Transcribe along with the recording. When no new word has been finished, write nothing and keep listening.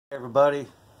Hey everybody,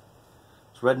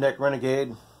 it's Redneck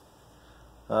Renegade.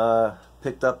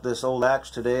 Picked up this old axe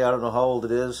today. I don't know how old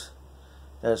it is.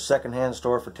 At a secondhand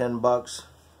store for 10 bucks.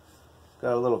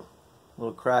 Got a little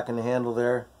crack in the handle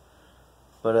there.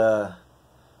 But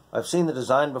I've seen the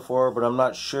design before, but I'm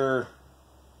not sure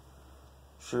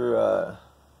who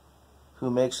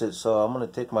makes it. So I'm gonna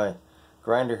take my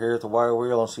grinder here at the wire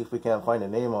wheel and see if we can't find a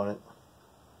name on it.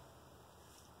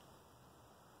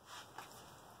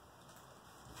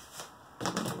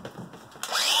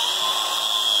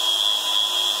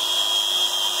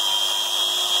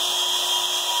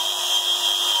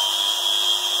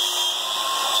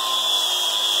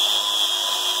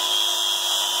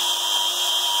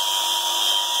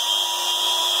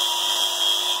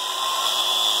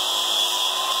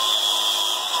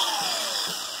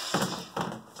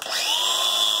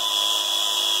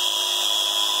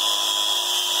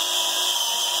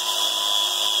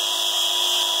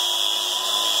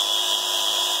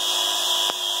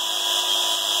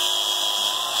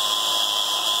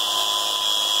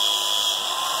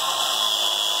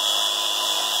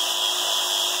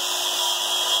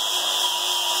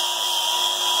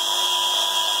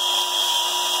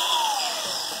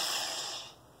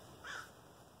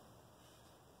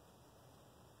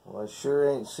 Well, I sure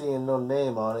ain't seeing no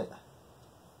name on it.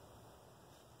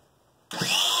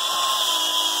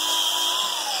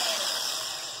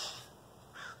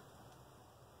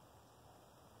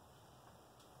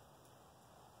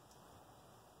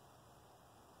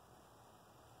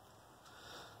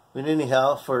 But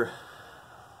anyhow, for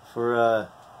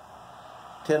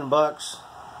 10 bucks,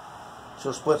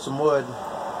 she'll split some wood.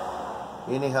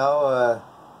 Anyhow,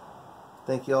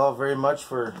 thank you all very much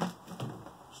for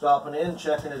stopping in,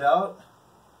 checking it out,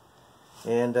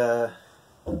 and got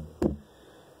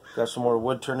some more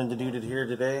wood turning to do here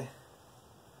today.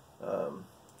 All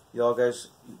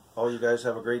you guys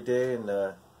have a great day,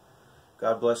 and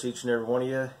God bless each and every one of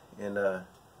you, and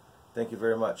thank you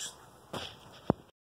very much.